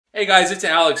Hey guys, it's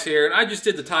Alex here, and I just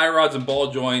did the tie rods and ball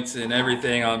joints and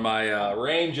everything on my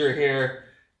Ranger here.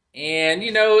 And,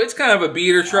 you know, it's kind of a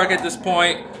beater truck at this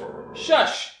point.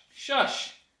 Shush!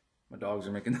 Shush! My dogs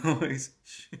are making noise.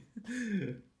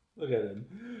 Look at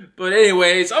them. But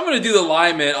anyways, I'm going to do the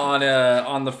alignment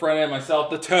on the front end myself,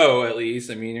 the toe at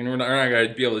least. I mean, we're not going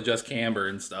to be able to adjust camber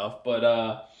and stuff. But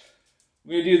I'm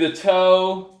going to do the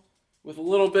toe with a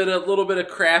little bit of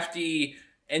crafty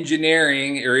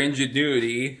engineering or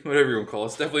ingenuity, whatever you want to call it.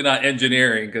 It's definitely not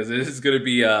engineering because this is going to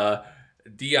be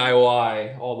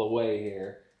DIY all the way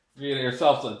here. Get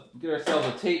ourselves a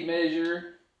tape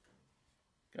measure.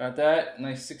 Got that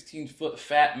nice 16-foot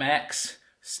Fat Max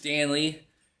Stanley,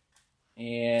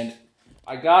 and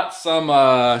I got some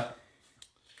 1.25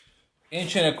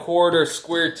 inch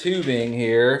square tubing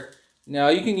here. Now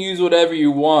you can use whatever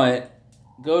you want.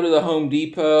 Go to the Home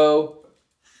Depot.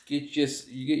 You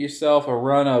get yourself a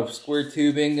run of square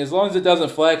tubing, as long as it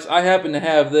doesn't flex. I happen to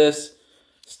have this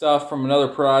stuff from another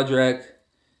project.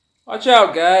 Watch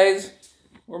out, guys.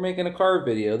 We're making a car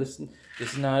video. This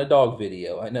is not a dog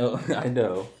video. I know. I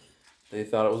know. They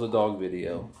thought it was a dog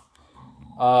video.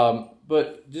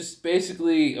 But just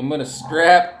basically, I'm going to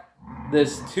strap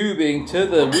this tubing to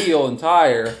the wheel and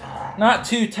tire. Not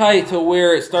too tight to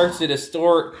where it starts to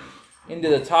distort into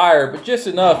the tire, but just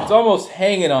enough. It's almost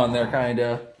hanging on there, kind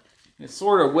of. It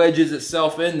sort of wedges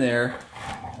itself in there.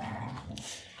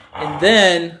 And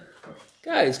then,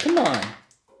 guys, come on.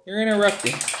 You're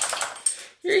interrupting.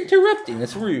 You're interrupting.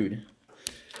 That's rude.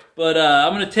 But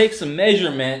I'm going to take some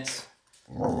measurements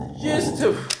just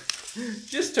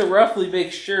to roughly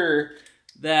make sure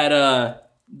that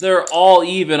they're all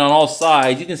even on all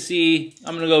sides. You can see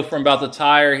I'm going to go from about the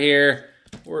tire here.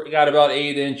 We got about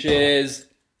 8 inches.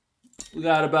 We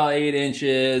got about 8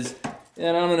 inches.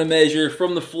 And I'm going to measure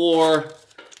from the floor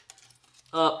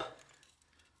up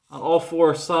on all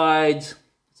 4 sides.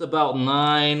 It's about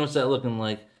 9. What's that looking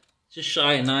like? Just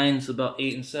shy of 9. It's about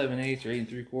 8 7/8 or 8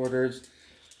 3/4.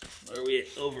 Where are we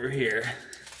over here?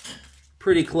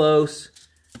 Pretty close.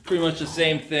 Pretty much the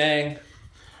same thing.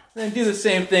 Then do the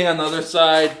same thing on the other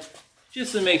side,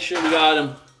 just to make sure we got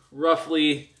them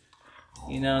roughly,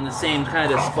 you know, in the same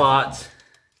kind of spots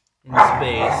in the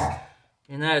space.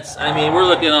 And that's, I mean, we're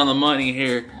looking on the money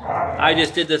here. I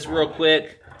just did this real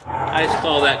quick. I just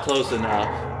call that close enough.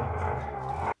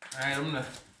 Alright, I'm going to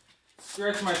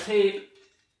stretch my tape,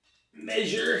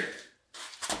 measure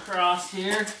across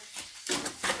here.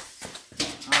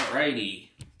 Alrighty.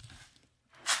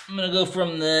 I'm going to go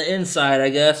from the inside,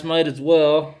 I guess. Might as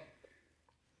well.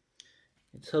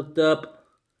 It's hooked up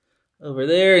over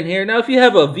there and here. Now, if you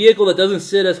have a vehicle that doesn't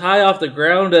sit as high off the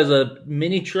ground as a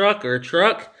mini truck or a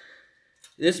truck,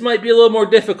 this might be a little more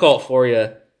difficult for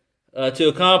you to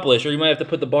accomplish, or you might have to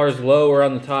put the bars lower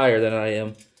on the tire than I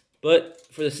am. But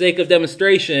for the sake of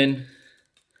demonstration,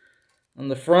 on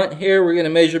the front here, we're going to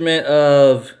measurement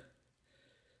of,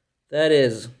 that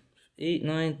is 8,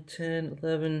 9, 10,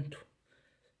 11, 12,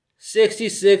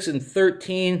 66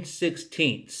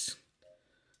 13/16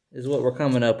 is what we're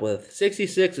coming up with.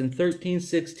 66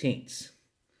 13/16.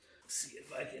 Let's see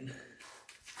if I can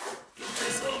get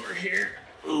this over here.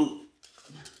 Ooh.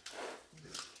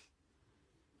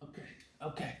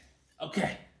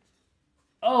 Okay.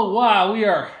 Oh, wow, we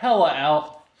are hella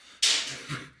out.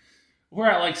 We're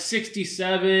at like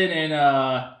 67 and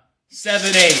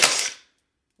 7/8.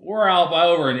 We're out by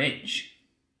over an inch.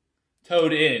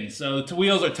 Towed in. So the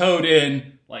wheels are towed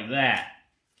in like that.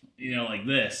 You know, like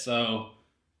this. So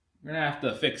we're going to have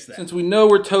to fix that. Since we know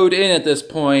we're towed in at this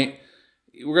point,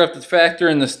 we're going to have to factor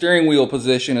in the steering wheel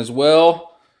position as well.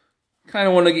 Kind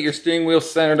of want to get your steering wheel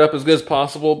centered up as good as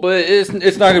possible, but it's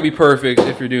not going to be perfect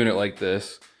if you're doing it like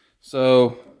this.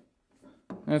 So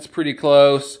that's pretty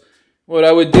close. What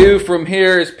I would do from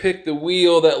here is pick the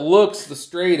wheel that looks the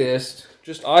straightest.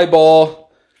 Just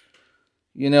eyeball.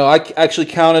 You know, I actually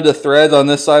counted the threads on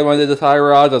this side when I did the tie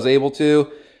rods. I was able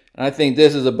to. And I think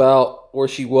this is about where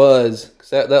she was.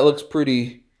 Because that looks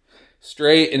pretty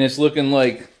straight, and it's looking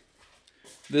like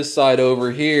this side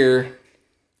over here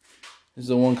is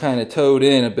the one kind of towed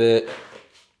in a bit.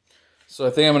 So I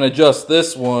think I'm going to adjust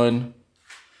this one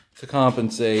to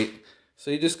compensate.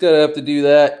 So you just gotta have to do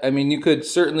that. I mean, you could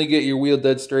certainly get your wheel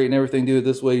dead straight and everything, do it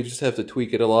this way. You just have to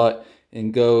tweak it a lot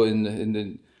and go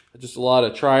and just a lot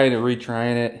of trying and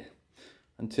retrying it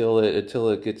until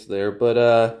it gets there. But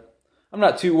I'm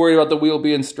not too worried about the wheel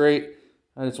being straight.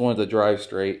 I just wanted to drive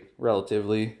straight,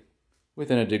 relatively,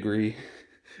 within a degree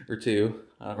or two.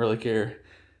 I don't really care.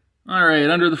 Alright,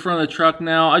 under the front of the truck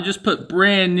now. I just put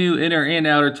brand new inner and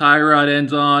outer tie rod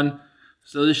ends on.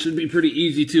 So this should be pretty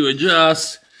easy to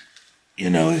adjust. You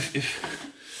know,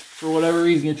 if for whatever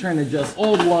reason you're trying to adjust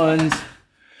old ones,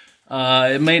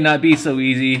 it may not be so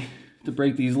easy to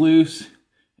break these loose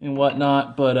and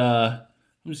whatnot, but I'm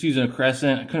just using a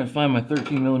crescent. I couldn't find my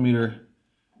 13mm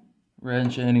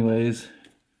wrench anyways.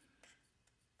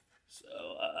 So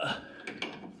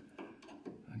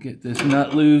I'll get this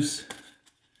nut loose,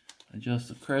 adjust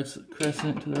the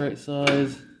crescent to the right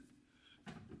size.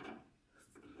 I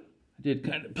did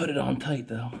kind of put it on tight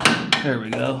though. There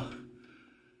we go.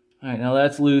 Alright, now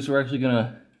that's loose. We're actually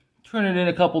gonna turn it in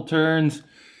a couple turns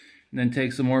and then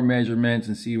take some more measurements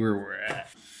and see where we're at.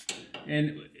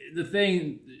 And the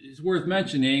thing is worth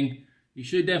mentioning, you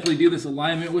should definitely do this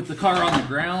alignment with the car on the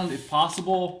ground if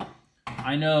possible.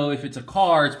 I know if it's a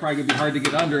car, it's probably gonna be hard to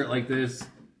get under it like this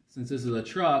since this is a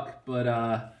truck, but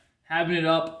having it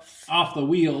up off the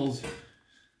wheels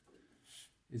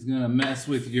is gonna mess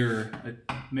with your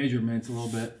measurements a little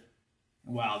bit.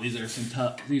 Wow, these are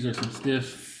some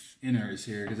stiff inners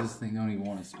here because this thing don't even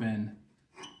want to spin.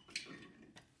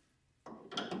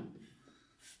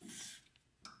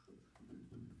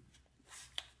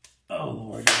 Oh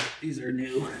Lord, these are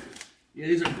new. Yeah,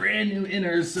 these are brand new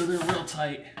inners, so they're real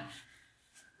tight.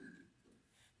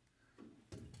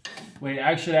 Wait,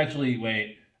 I should actually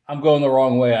wait. I'm going the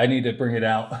wrong way. I need to bring it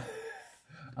out.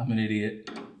 I'm an idiot.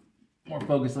 More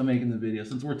focused on making the video.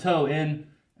 Since we're toe in,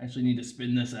 I actually need to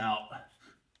spin this out.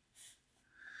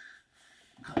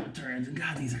 A couple turns, and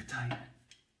God, these are tight.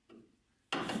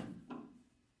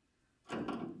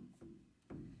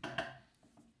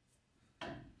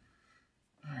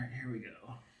 Alright, here we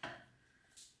go.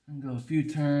 I'm gonna go a few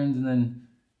turns and then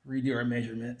redo our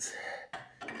measurements.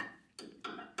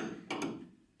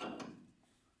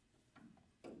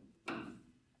 There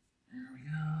we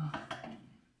go.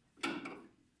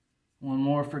 One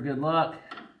more for good luck.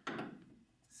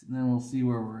 And then we'll see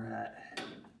where we're at.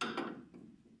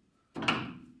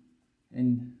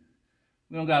 And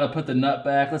we don't gotta put the nut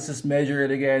back. Let's just measure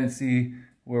it again and see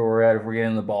where we're at, if we're getting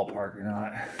in the ballpark or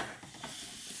not.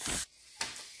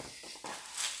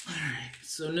 Alright,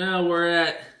 so now we're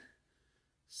at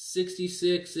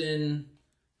 66 and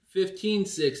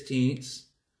 15/16.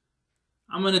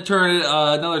 I'm gonna turn it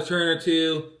another turn or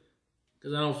two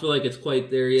because I don't feel like it's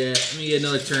quite there yet. Let me get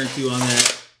another turn or two on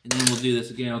that, and then we'll do this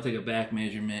again. I'll take a back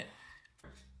measurement.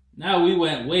 Now we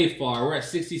went way far. We're at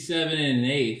 67 and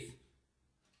 1/8.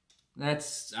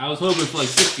 I was hoping for like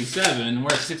 67.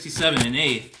 We're at 67 and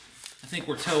 1/8. I think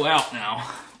we're toe out now.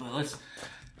 But let's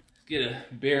get a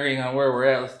bearing on where we're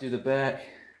at. Let's do the back.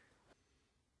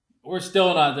 We're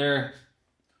still not there.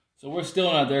 So we're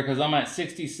still not there because I'm at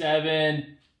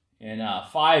 67 and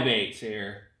 5/8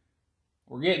 here.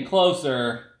 We're getting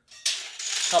closer.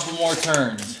 A couple more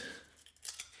turns.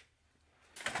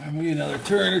 I'm gonna get another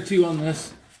turn or two on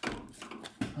this.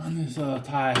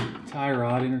 Tie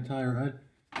rod, inner tie rod.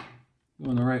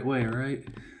 Going the right way, right?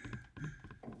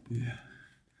 Yeah.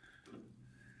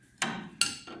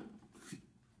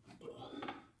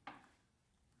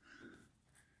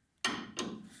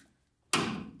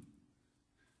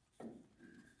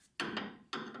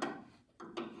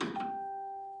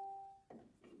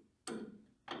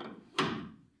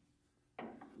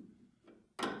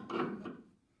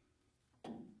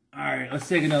 All right, let's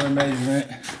take another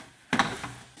measurement.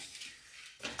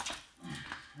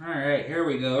 All right, here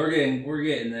we go. We're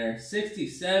getting there.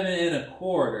 67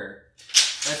 1/4.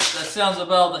 That sounds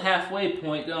about the halfway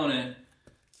point, don't it?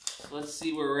 So let's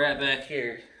see where we're at back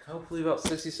here. Hopefully about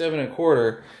 67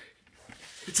 1/4.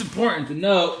 It's important to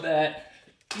note that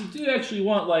you do actually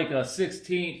want like a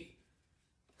 16th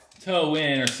toe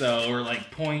in or so, or like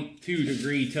 0.2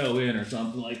 degree toe in or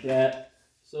something like that.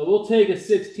 So we'll take a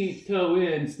 16th toe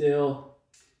in still.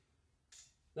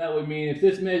 That would mean if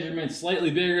this measurement's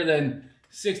slightly bigger than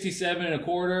 67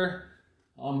 1/4,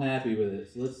 I'm happy with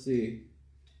it. So let's see.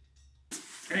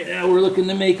 Right now we're looking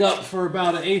to make up for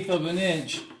about 1/8 of an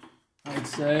inch, I'd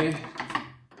say.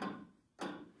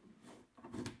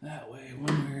 That way,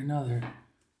 one way or another.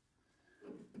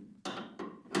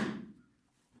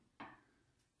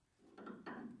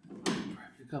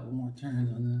 A couple more turns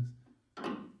on this.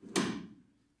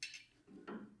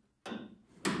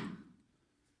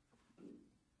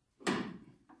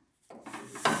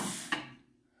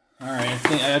 All right, I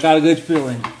think I got a good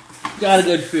feeling. Got a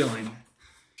good feeling.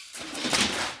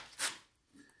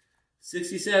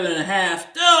 67 1/2.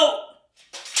 No!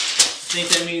 I think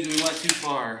that means we went too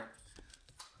far.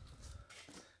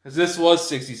 Because this was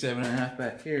 67 1/2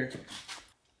 back here.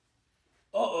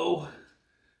 Uh-oh.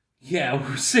 Yeah,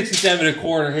 we're 67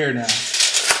 1/4 here now.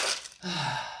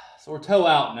 So we're toe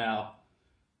out now.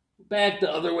 Back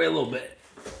the other way a little bit.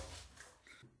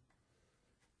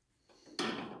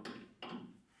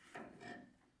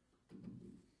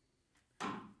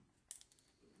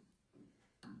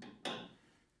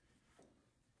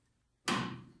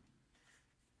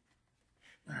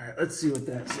 All right, let's see what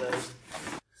that says.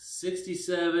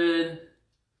 67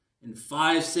 and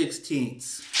 5/16.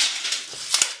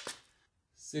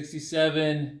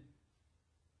 67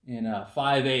 and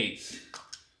 5/8.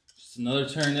 Just another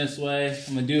turn this way.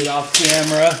 I'm gonna do it off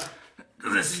camera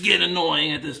because this is getting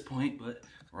annoying at this point, but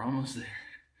we're almost there.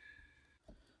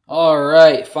 All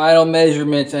right, final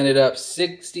measurements ended up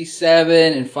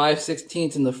 67 and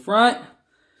 5/16 in the front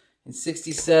and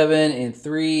 67 and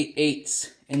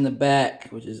 3/8 in the back,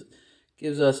 which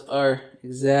gives us our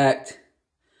exact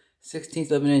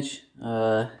 1/16 of an inch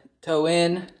toe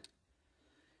in,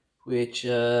 which, you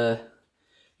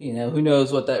know, who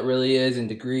knows what that really is in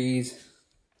degrees.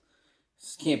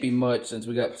 This can't be much since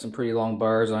we got some pretty long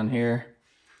bars on here.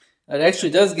 It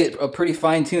actually does get a pretty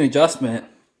fine-tuned adjustment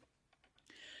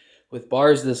with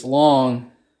bars this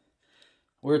long.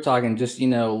 We're talking just, you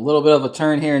know, a little bit of a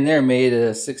turn here and there made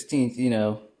a 16th, you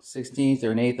know, 16th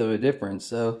or an eighth of a difference.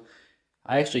 So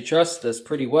I actually trust this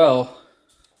pretty well.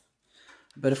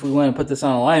 But if we want to put this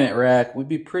on an alignment rack, we'd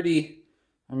be pretty,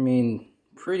 I mean,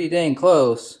 pretty dang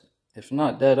close, if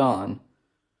not dead on.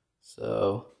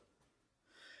 So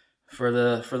for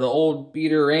the old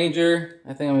beater Ranger,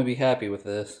 I think I'm gonna be happy with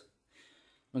this.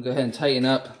 I'm gonna go ahead and tighten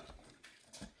up.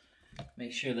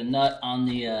 Make sure the nut on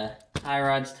the tie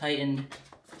rod's tightened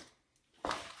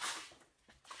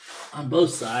on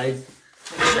both sides.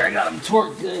 Make sure I got them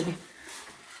torqued good.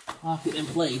 Lock it in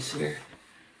place here.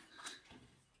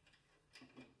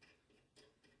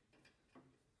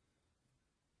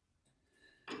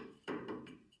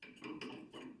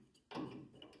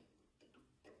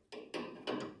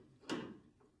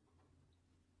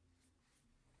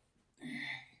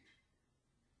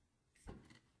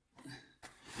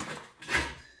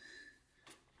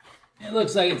 It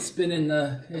looks like it's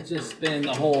just spinning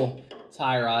the whole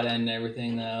tie rod end and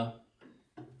everything though.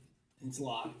 It's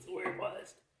locked where it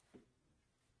was.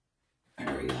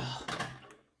 There we go.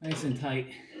 Nice and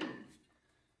tight.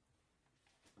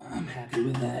 I'm happy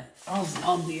with that.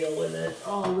 I'll deal with it.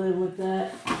 I'll live with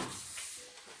that.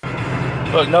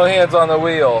 Look, no hands on the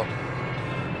wheel.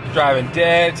 Driving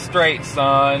dead straight,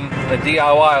 son. The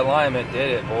DIY alignment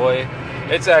did it, boy.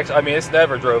 It's actually, I mean, it's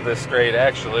never drove this straight,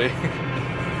 actually.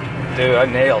 Dude, I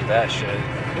nailed that shit.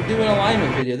 We're doing an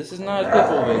alignment video. This is not a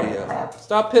pitbull video.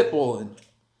 Stop pitbulling.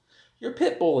 You're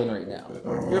pitbulling right now.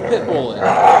 You're pitbulling.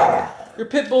 You're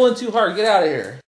pitbulling too hard. Get out of here.